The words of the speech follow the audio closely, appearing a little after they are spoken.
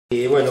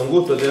Bueno, un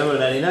gusto tenerlo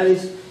en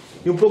Arenales.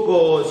 Y un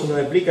poco, si nos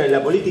explica,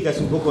 la política es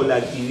un poco la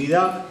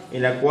actividad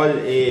en la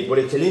cual por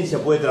excelencia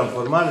puede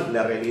transformar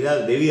la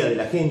realidad de vida de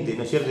la gente,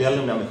 ¿no es cierto? Y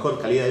darle una mejor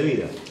calidad de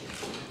vida.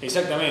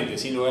 Exactamente,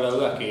 sin lugar a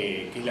dudas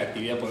que es la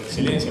actividad por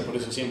excelencia, por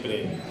eso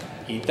siempre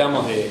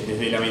instamos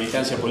desde la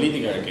militancia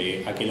política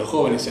a que los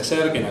jóvenes se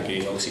acerquen, a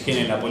que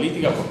oxigenen la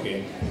política,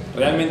 porque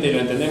realmente lo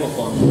entendemos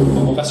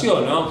con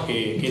vocación, ¿no?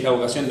 Que es la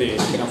vocación de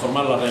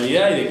transformar la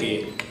realidad y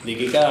de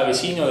que cada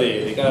vecino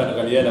de cada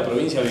localidad de la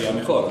provincia viva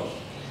mejor.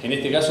 En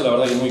este caso, la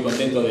verdad que muy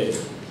contento de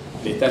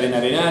estar en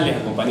Arenales,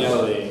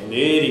 acompañado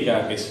de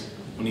Erika, que es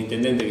un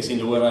intendente que sin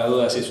lugar a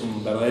dudas es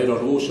un verdadero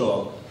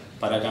orgullo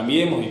para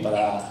Cambiemos y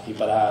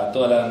para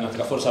toda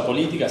nuestra fuerza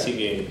política, así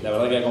que la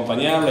verdad que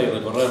acompañarla y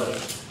recorrer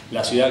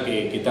la ciudad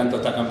que tanto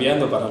está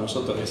cambiando para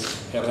nosotros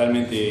es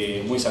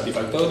realmente muy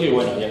satisfactorio, y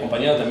bueno, y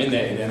acompañado también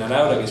de Ana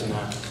Laura, que es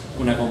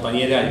una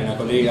compañera y una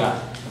colega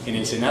en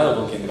el Senado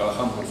con quien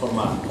trabajamos de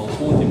forma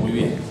conjunta y muy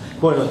bien.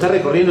 Bueno, está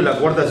recorriendo la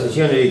cuarta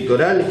sesión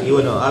electoral y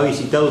bueno, ha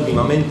visitado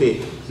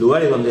últimamente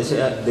lugares donde se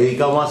ha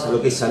dedicado más a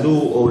lo que es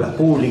salud, obras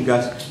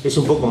públicas. ¿Es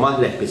un poco más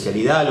la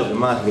especialidad, lo que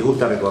más le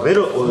gusta recorrer,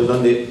 o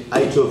donde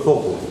ha hecho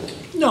foco?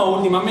 No,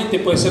 últimamente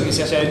puede ser que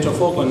se haya hecho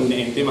foco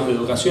en temas de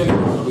educación,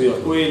 hemos recorrido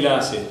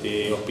escuelas,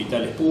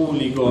 hospitales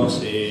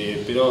públicos,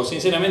 pero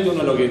sinceramente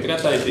uno lo que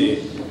trata es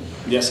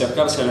de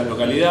acercarse a las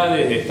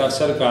localidades, de estar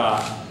cerca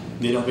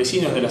de los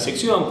vecinos de la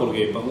sección,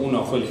 porque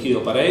uno fue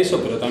elegido para eso,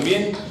 pero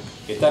también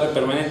estar en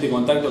permanente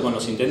contacto con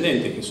los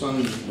intendentes, que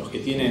son los que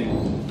tienen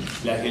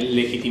la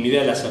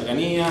legitimidad de la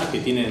cercanía, que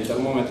tienen el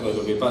termómetro de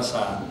lo que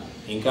pasa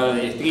en cada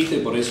distrito, y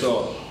por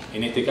eso,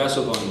 en este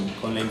caso,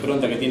 con la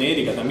impronta que tiene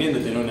Erika también, de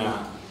tener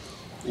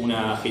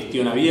una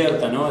gestión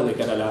abierta, ¿no?, de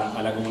cara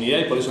a la comunidad,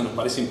 y por eso nos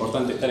parece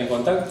importante estar en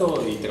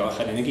contacto y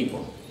trabajar en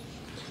equipo.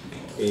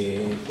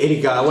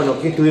 Erika,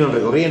 bueno, ¿qué estuvieron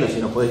recorriendo? Si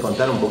nos podés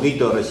contar un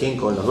poquito recién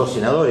con los dos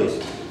senadores.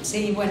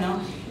 Sí, bueno,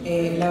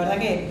 la verdad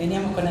que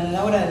veníamos con Ana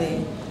Laura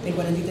del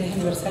 43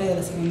 aniversario de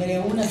la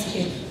secundaria 1, así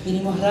que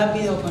vinimos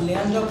rápido con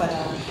Leandro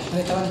nos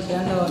estaban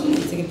esperando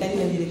el secretario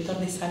y el director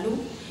de salud,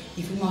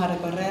 y fuimos a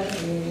recorrer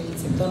el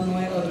sector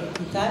nuevo del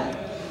hospital,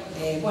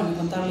 bueno,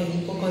 contarles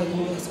un poco de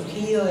cómo ha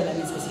surgido, de la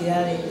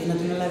necesidad de no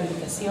tener la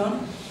habilitación,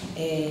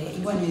 y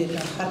bueno, y de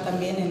trabajar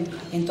también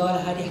en todas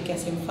las áreas que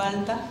hacen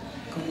falta,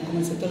 como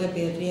el sector de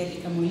pediatría, que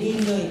está muy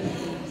lindo,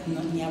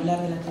 y ni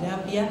hablar de la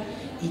terapia,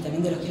 y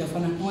también de los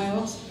quirófanos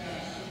nuevos.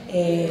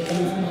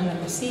 También fuimos a la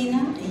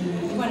cocina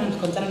y bueno, nos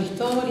contaron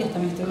historias,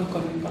 también estuvimos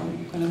con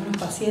algunos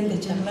pacientes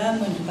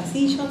charlando en los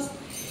pasillos,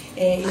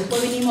 y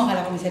después vinimos a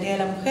la comisaría de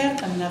la mujer,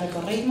 también la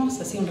recorrimos,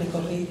 así un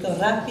recorridito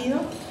rápido,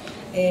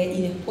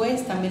 y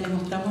después también les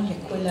mostramos la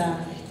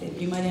escuela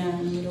primaria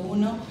número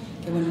 1,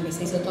 que bueno, que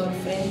se hizo todo el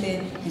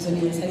frente en su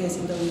aniversario de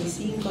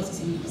 125, se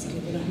hicieron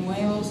bicicleteros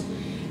nuevos,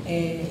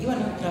 y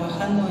bueno,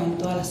 trabajando en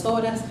todas las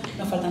obras,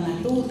 nos faltan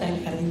las rutas,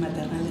 el jardín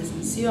maternal de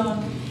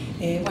Ascensión.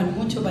 Bueno,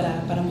 mucho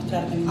para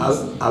mostrar también.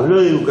 Habló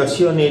de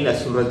educación él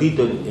hace un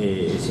ratito,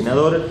 el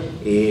senador.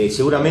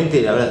 Seguramente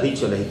le habrás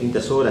dicho las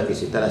distintas obras que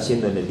se están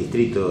haciendo en el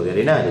distrito de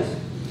Arenales.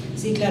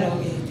 Sí, claro.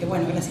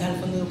 Bueno, gracias al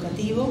Fondo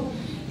Educativo,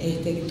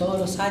 que todos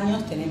los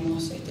años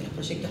tenemos los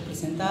proyectos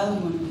presentados.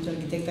 Y bueno, nuestra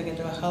arquitecta que ha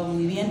trabajado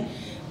muy bien,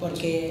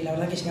 porque la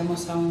verdad que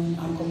llegamos a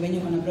un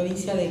convenio con la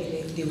provincia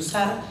de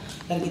usar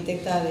la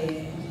arquitecta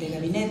de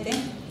gabinete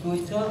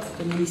nuestro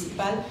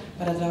municipal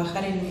para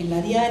trabajar en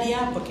la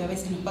diaria, porque a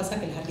veces nos pasa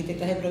que las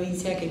arquitectas de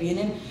provincia que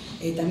vienen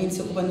también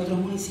se ocupan de otros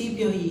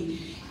municipios,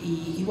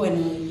 y bueno,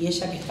 y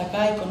ella que está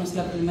acá y conoce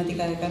la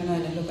problemática de cada una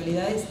de las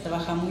localidades,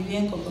 trabaja muy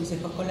bien con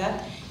consejo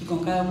escolar y con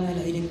cada una de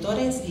las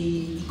directores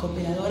y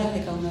cooperadoras de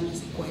cada una de las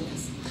escuelas.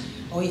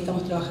 Hoy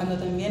estamos trabajando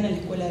también en la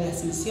Escuela de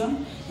Ascensión,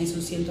 en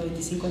su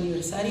 125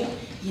 aniversario,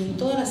 y en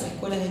todas las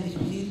escuelas del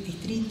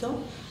distrito,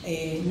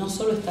 no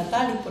solo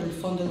estatales por el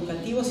Fondo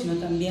Educativo, sino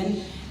también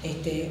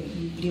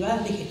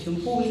privadas de gestión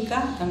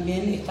pública.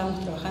 También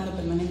estamos trabajando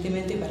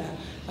permanentemente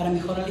para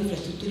mejorar la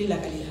infraestructura y la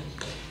calidad.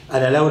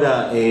 Ana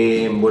Laura,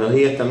 buenos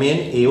días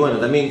también. Y bueno,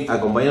 también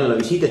acompañando la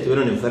visita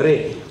estuvieron en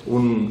Ferré,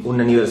 un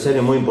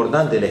aniversario muy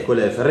importante de la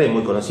escuela de Ferré,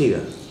 muy conocida.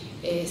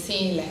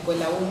 Sí, la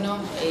escuela 1,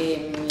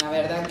 la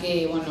verdad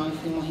que bueno, hoy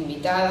fuimos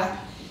invitadas,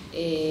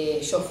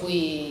 yo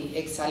fui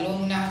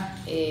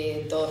exalumna,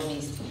 todos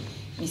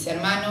mis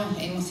hermanos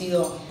hemos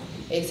sido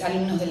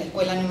exalumnos de la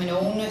escuela número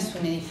 1, es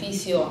un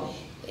edificio,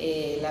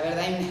 la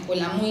verdad es una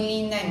escuela muy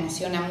linda,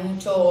 emociona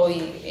mucho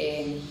hoy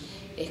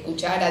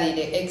escuchar a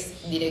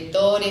ex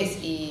directores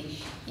y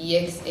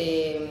ex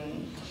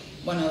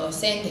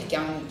docentes que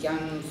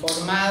han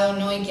formado,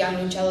 ¿no?, y que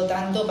han luchado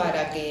tanto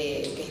para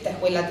que esta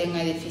escuela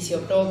tenga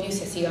edificio propio y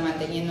se siga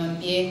manteniendo en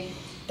pie,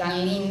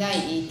 tan linda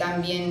y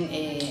tan bien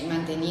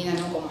mantenida,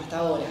 ¿no?, como hasta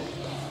ahora.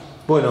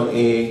 Bueno,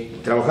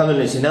 trabajando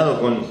en el Senado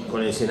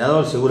con el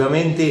senador,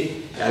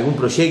 seguramente algún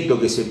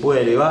proyecto que se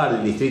pueda elevar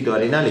del distrito de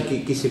Arenales,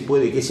 ¿qué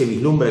se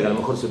vislumbra que a lo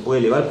mejor se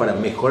puede elevar para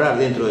mejorar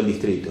dentro del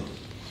distrito?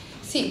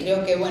 Sí,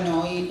 creo que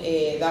bueno, hoy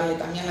darle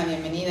también la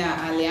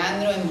bienvenida a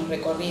Leandro, hemos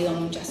recorrido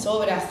muchas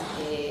obras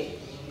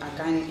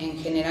acá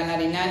en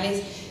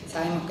Gral.Arenales.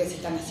 sabemos que se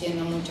están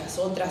haciendo muchas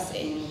otras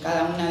en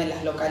cada una de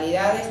las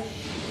localidades,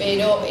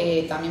 pero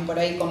también por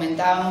ahí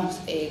comentábamos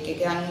que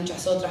quedan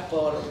muchas otras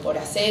por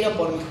hacer o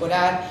por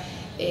mejorar.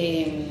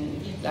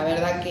 La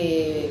verdad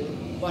que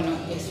bueno,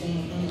 es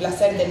un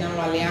placer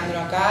tenerlo a Leandro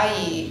acá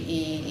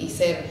y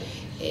ser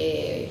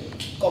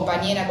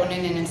compañera con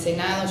él en el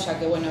Senado, ya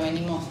que bueno,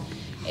 venimos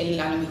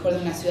a lo mejor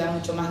de una ciudad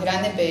mucho más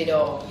grande,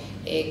 pero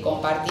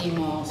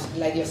compartimos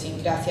la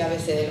idiosincrasia a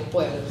veces de los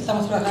pueblos.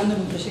 Estamos trabajando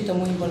en un proyecto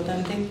muy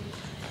importante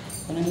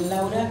con Ana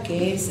Laura,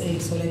 que es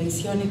sobre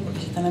adicciones, porque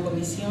ya está en la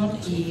comisión,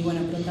 y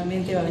bueno,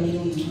 prontamente va a venir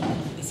un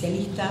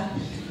especialista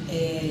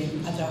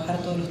a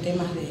trabajar todos los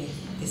temas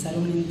de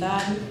salud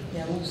mental,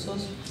 de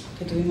abusos,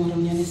 que tuvimos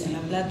reuniones en La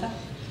Plata.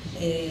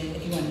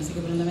 Y bueno, así que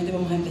prontamente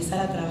vamos a empezar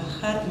a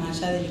trabajar más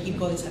allá del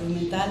equipo de salud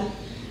mental,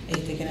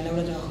 que Ana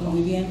Laura trabajó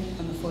muy bien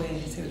cuando fue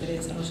Secretaria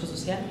de Desarrollo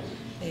Social.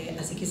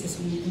 Así que ese es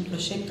un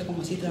proyecto,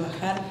 como así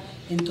trabajar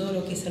en todo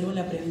lo que es salud,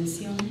 la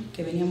prevención,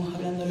 que veníamos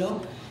hablándolo,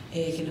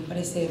 que nos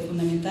parece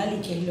fundamental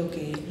y que es lo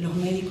que los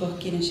médicos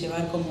quieren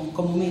llevar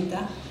como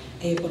meta,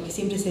 porque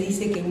siempre se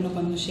dice que uno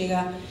cuando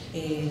llega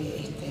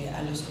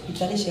a los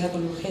hospitales llega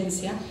con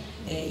urgencia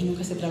y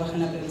nunca se trabaja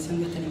en la prevención,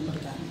 que es tan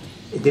importante.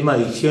 El tema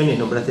de adicciones,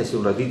 nombraste hace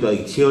un ratito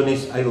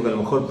adicciones, algo que a lo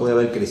mejor puede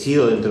haber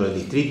crecido dentro del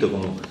distrito,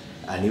 como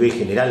a nivel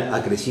general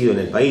ha crecido en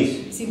el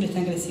país. Siempre está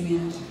en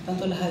crecimiento,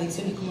 tanto las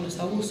adicciones como los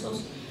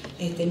abusos.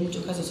 En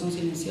muchos casos son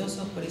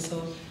silenciosos, por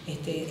eso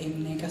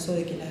en el caso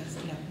de que las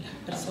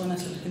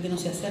personas o la gente no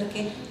se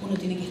acerque, uno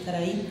tiene que estar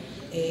ahí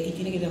y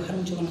tiene que trabajar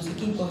mucho con los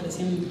equipos.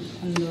 Recién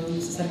cuando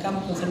nos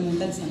acercamos con salud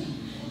mental,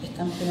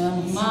 estamos que no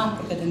damos más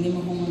porque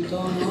atendimos un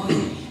montón hoy,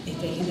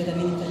 hay gente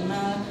también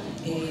internada.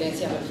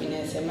 Urgencias los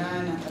fines de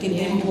semana.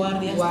 Tenemos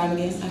guardias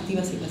también,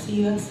 activas y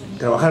pasivas.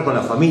 Trabajar con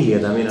la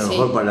familia también, a lo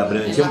mejor para la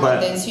prevención,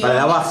 para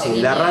la base,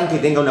 el arranque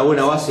tenga una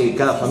buena base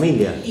cada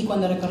familia. Y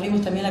cuando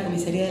recorrimos también la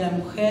comisaría de la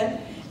mujer,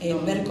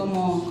 ver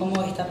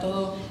cómo está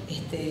todo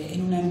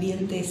en un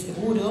ambiente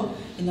seguro,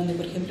 en donde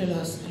por ejemplo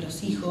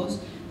los hijos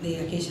de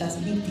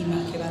aquellas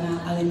víctimas que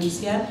van a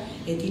denunciar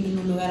tienen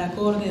un lugar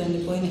acorde donde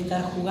pueden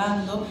estar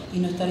jugando y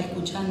no estar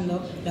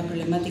escuchando la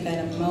problemática de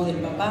la mamá o del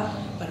papá.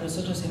 Para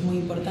nosotros es muy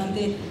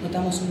importante,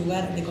 notamos un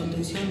lugar de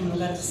contención, un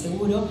lugar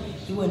seguro,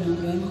 y bueno,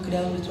 lo hemos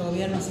creado en nuestro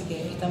gobierno, así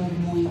que estamos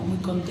muy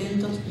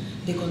contentos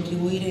de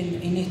contribuir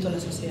en esto a la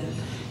sociedad.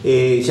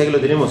 Ya que lo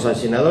tenemos al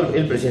senador,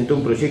 él presentó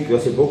un proyecto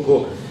hace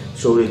poco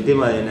sobre el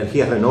tema de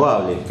energías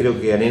renovables.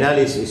 Creo que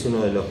Arenales es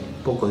uno de los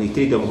pocos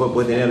distritos que a lo mejor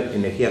puede tener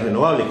energías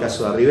renovables,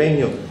 caso de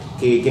Arribeño.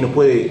 ¿Qué nos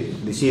puede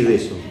decir de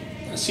eso?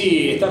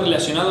 Sí, está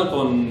relacionado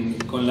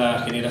con la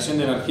generación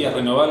de energías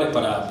renovables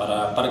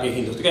para parques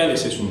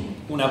industriales. Es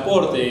un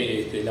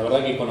aporte. La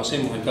verdad que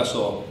conocemos el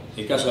caso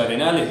de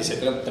Arenales y se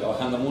está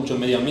trabajando mucho en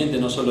medio ambiente,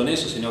 no solo en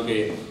eso, sino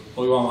que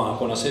hoy vamos a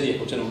conocer y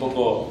escuchar un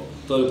poco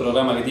todo el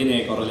programa que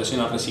tiene con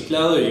relación al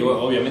reciclado, y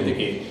obviamente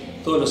que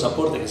todos los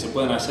aportes que se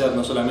puedan hacer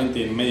no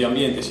solamente en medio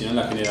ambiente sino en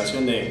la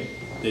generación de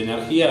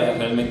energía es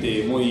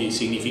realmente muy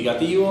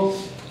significativo.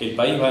 El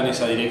país va en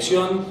esa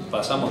dirección,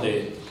 pasamos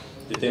de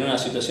tener una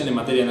situación en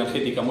materia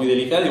energética muy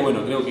delicada, y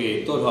bueno, creo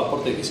que todos los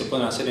aportes que se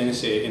puedan hacer en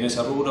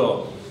ese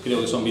rubro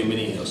creo que son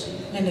bienvenidos.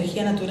 La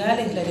energía natural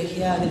es la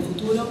energía del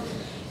futuro,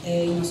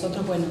 y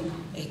nosotros bueno,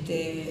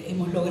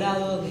 hemos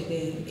logrado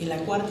en la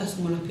cuarta,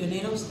 somos los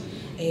pioneros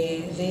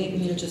de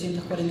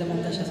 1840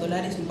 pantallas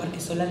solares, un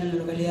parque solar en la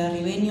localidad de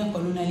Arribeño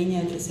con una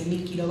línea de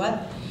 13.000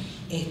 kilovatios,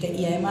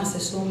 y además se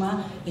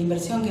suma la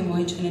inversión que hemos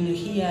hecho en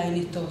energía en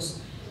estos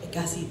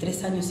casi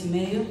 3 años y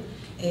medio,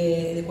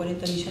 de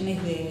 40 millones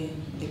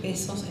de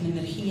pesos en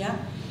energía,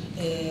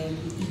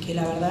 y que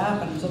la verdad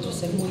para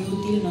nosotros es muy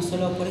útil, no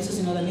solo por eso,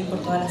 sino también por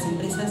todas las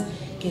empresas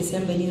que se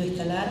han venido a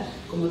instalar,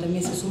 como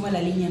también se suma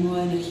la línea nueva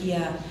de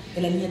energía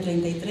de la línea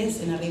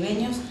 33 en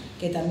Arribeños,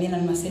 que también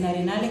almacena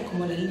Arenales,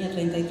 como la línea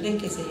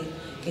 33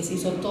 que se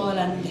hizo toda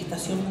la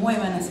estación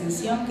nueva en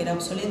Ascensión, que era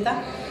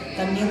obsoleta,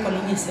 también con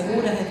líneas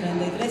seguras de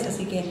 33,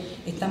 así que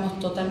estamos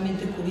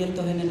totalmente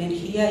cubiertos en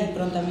energía y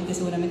prontamente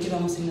seguramente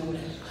vamos a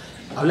inaugurar.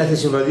 Hablaste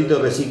hace un ratito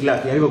de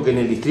reciclaje, algo que en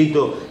el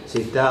distrito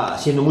se está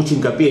haciendo mucho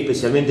hincapié,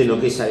 especialmente en lo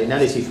que es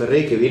Arenales y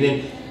Ferré, que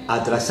vienen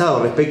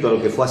atrasados respecto a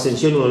lo que fue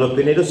Ascensión, uno de los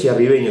pioneros, y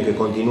Arribeño, que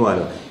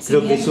continuaron.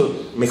 Creo que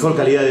eso, mejor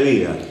calidad de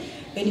vida.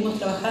 Venimos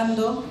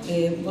trabajando,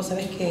 vos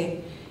sabés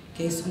que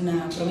es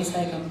una promesa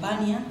de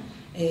campaña.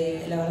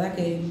 La verdad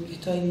que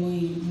estoy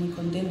muy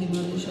contenta y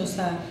muy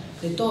orgullosa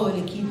de todo el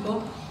equipo,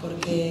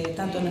 porque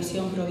tanto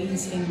Nación,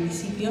 provincia y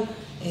municipio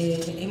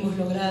hemos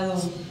logrado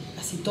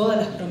casi todas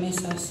las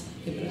promesas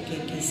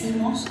que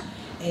hicimos,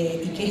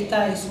 y que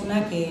esta es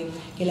una que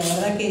la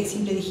verdad que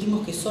siempre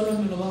dijimos que solo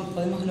no lo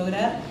podemos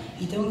lograr,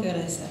 y tengo que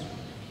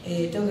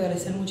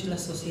agradecer mucho a la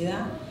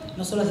sociedad,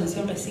 no solo a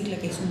Ascensión Recicla,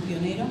 que es un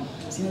pionero,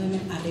 sino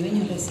también a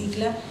Arribeños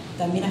Recicla,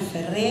 también a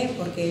Ferré,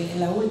 porque en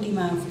la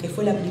última, que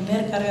fue la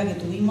primera carga que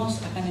tuvimos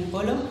acá en el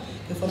polo,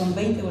 que fueron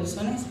 20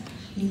 bolsones,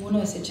 ninguno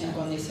desechado,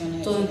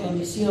 todo en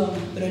condición,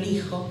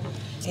 prolijo.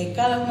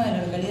 Cada una de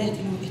las localidades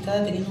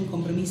está teniendo un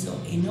compromiso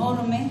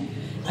enorme.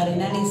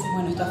 Arenales,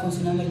 bueno, está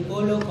funcionando el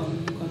polo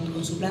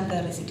con su planta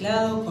de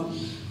reciclado,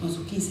 con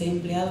sus 15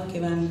 empleados que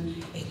van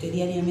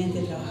diariamente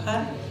a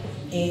trabajar,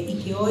 y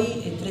que hoy,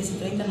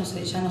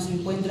 13:30, ya nos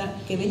encuentra,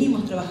 que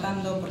venimos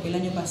trabajando, porque el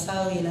año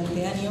pasado y el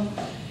anteaño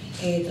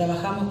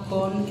trabajamos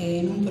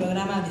en un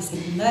programa de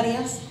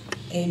secundarias,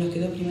 nos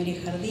quedó primaria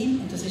y jardín,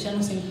 entonces ya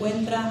nos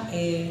encuentra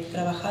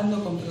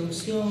trabajando con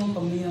producción,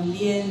 con medio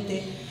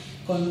ambiente,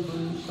 con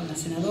la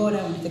senadora,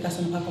 en este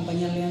caso nos va a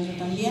acompañar Leandro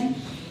también,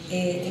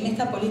 en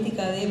esta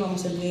política de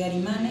vamos a entregar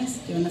imanes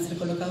que van a ser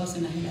colocados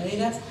en las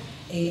heladeras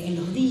en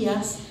los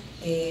días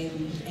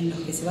en los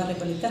que se va a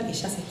recolectar, que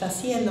ya se está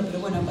haciendo, pero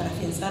bueno, para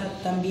afianzar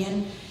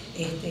también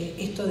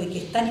esto de que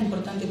es tan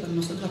importante para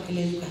nosotros que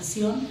la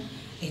educación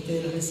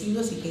de los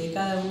residuos y que de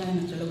cada una de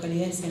nuestras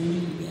localidades sean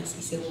limpias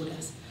y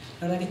seguras.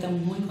 La verdad que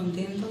estamos muy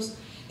contentos,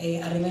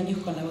 arribeños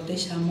con la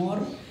botella Amor,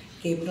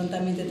 que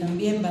prontamente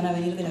también van a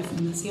venir de la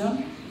Fundación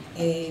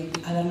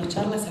a darnos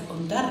charlas, a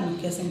contarnos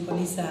qué hacen con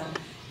esa...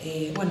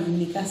 bueno, en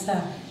mi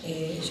casa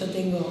yo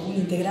tengo un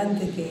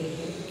integrante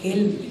que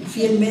él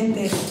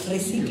fielmente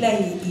recicla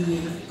y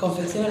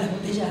confecciona las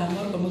botellas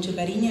Amor con mucho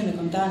cariño, y me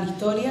contaban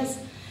historias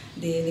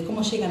de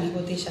cómo llegan las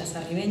botellas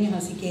a ribeños,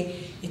 así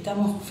que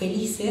estamos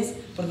felices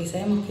porque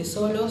sabemos que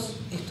solos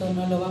esto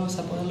no lo vamos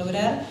a poder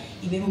lograr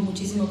y vemos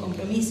muchísimo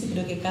compromiso, y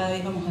creo que cada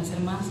vez vamos a ser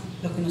más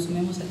los que nos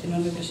sumemos a este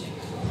enorme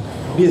proyecto.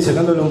 Bien,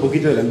 sacándolo un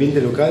poquito del ambiente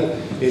local,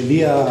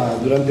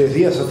 durante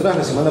días atrás,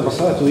 la semana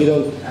pasada,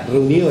 estuvieron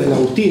reunidos en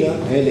Agustina,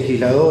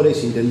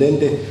 legisladores,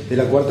 intendentes de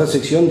la cuarta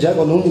sección, ya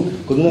con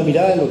una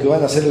mirada en lo que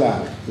van a ser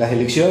las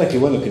elecciones, que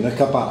bueno, que no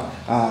escapa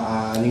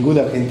a ningún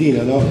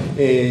argentino, ¿no?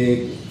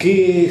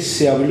 ¿Qué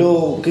se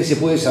habló, qué se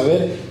puede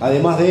saber?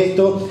 Además de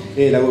esto,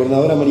 la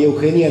gobernadora María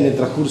Eugenia, en el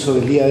transcurso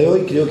del día de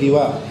hoy, creo que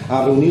iba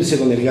a reunirse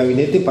con el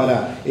gabinete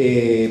para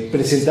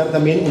presentar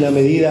también una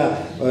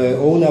medida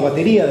o una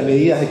batería de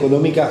medidas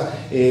económicas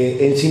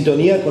en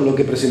sintonía con lo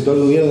que presentó el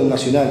gobierno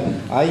nacional.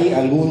 ¿Hay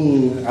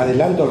algún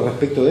adelanto al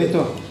respecto de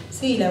esto?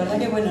 Sí, la verdad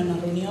que bueno,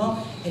 nos reunió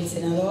el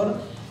senador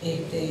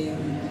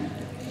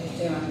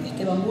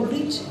Esteban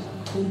Bullrich,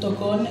 junto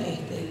con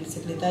el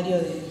secretario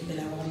de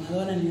la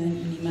gobernadora,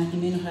 ni más ni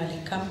menos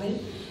Alex Campbell.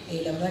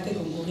 La verdad que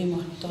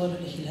concurrimos todos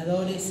los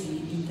legisladores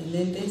y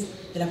intendentes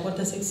de la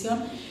cuarta sección,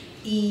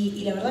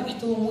 y la verdad que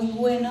estuvo muy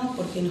bueno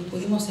porque nos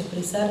pudimos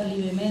expresar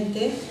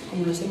libremente,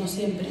 como lo hacemos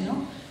siempre,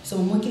 ¿no?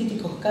 Somos muy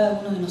críticos cada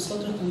uno de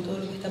nosotros con todo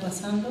lo que está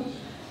pasando,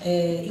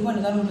 y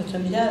bueno, darnos nuestra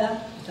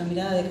mirada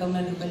de cada una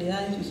de las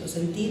localidades, nuestro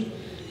sentir,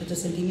 nuestro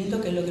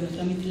sentimiento, que es lo que nos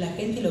transmite la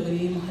gente y lo que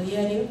vivimos a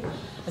diario.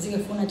 Así que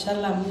fue una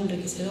charla muy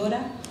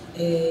enriquecedora,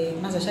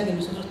 más allá que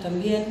nosotros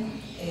también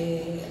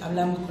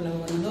hablamos con la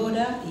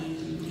gobernadora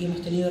y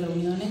hemos tenido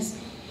reuniones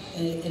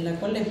en la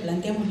cual le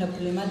planteamos la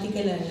problemática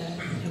y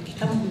lo que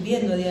estamos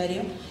viviendo a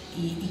diario,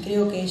 y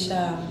creo que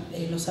ella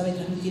lo sabe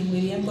transmitir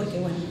muy bien, porque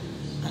bueno,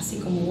 así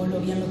como vos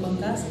bien lo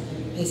contás,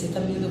 se está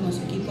uniendo con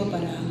su equipo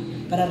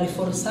para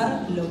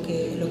reforzar lo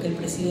que el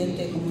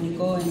presidente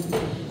comunicó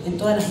en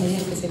todas las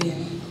medidas que se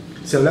vienen.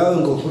 Se hablaba de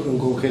un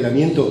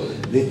congelamiento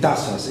de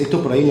tasas.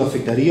 ¿Esto por ahí no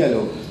afectaría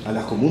a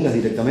las comunas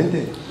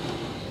directamente?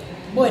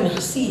 Bueno,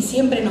 sí,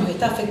 siempre nos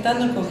está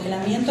afectando el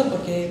congelamiento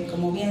porque,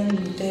 como bien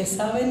ustedes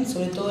saben,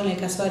 sobre todo en el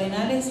caso de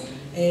Arenales,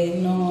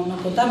 no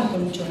contamos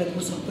con muchos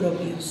recursos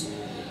propios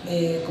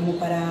como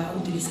para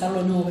utilizarlo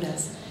en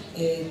obras.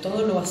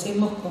 Todo lo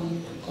hacemos con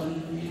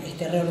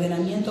este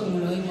reordenamiento, como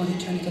lo hemos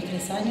dicho en estos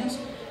 3 años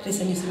y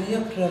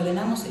medio,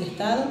 reordenamos el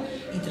Estado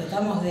y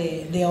tratamos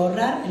de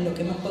ahorrar en lo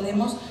que más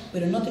podemos,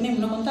 pero no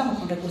contamos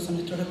con recursos.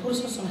 Nuestros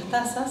recursos son las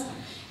tasas,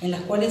 en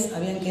las cuales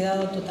habían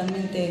quedado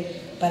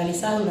totalmente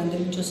paralizadas durante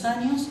muchos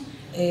años,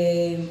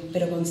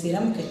 pero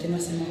consideramos que este no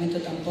es el momento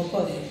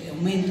tampoco de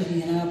aumentos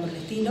ni de nada por el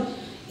estilo.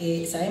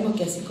 Sabemos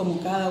que así como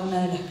cada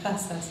una de las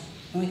casas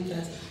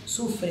nuestras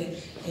sufre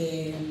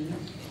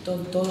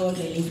toda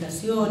la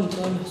inflación y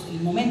todo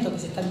el momento que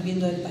se está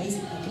viviendo del país,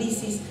 la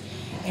crisis,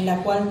 en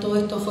la cual todo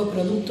esto fue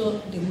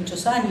producto de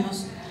muchos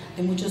años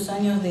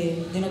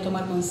de no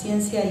tomar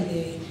conciencia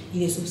y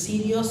de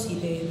subsidios y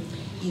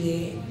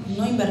de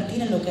no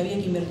invertir en lo que había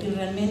que invertir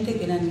realmente,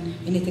 que eran,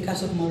 en este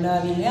caso, como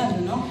hablaba bien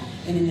Leandro, ¿no?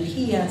 En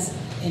energías,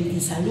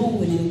 en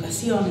salud, en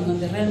educación, en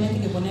donde realmente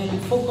hay que poner el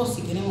foco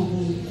si queremos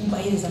un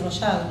país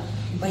desarrollado,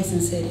 un país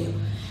en serio.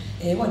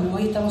 Bueno,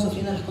 hoy estamos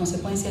sufriendo las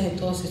consecuencias de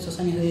todos estos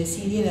años de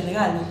desidia y de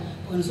regalo,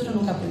 porque nosotros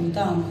nunca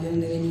preguntábamos de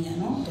dónde venía,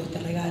 ¿no? Todo este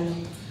regalo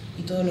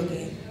y todo lo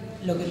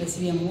que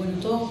recibíamos. Bueno,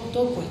 todo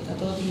cuesta,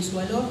 todo tiene su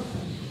valor.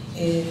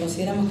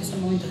 Consideramos que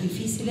son momentos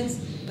difíciles,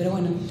 pero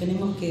bueno,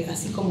 tenemos que,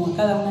 así como a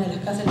cada una de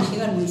las casas le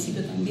llega, al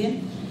municipio también,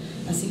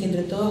 así que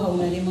entre todos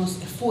aunaremos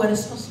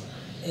esfuerzos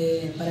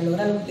para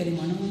lograr lo que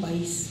queremos, ¿no? Un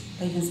país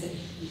en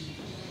serio.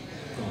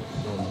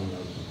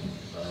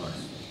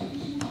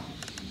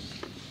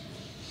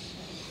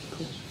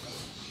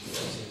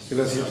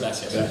 Gracias.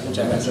 Gracias.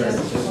 Muchas gracias.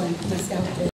 Bueno, gracias a ustedes.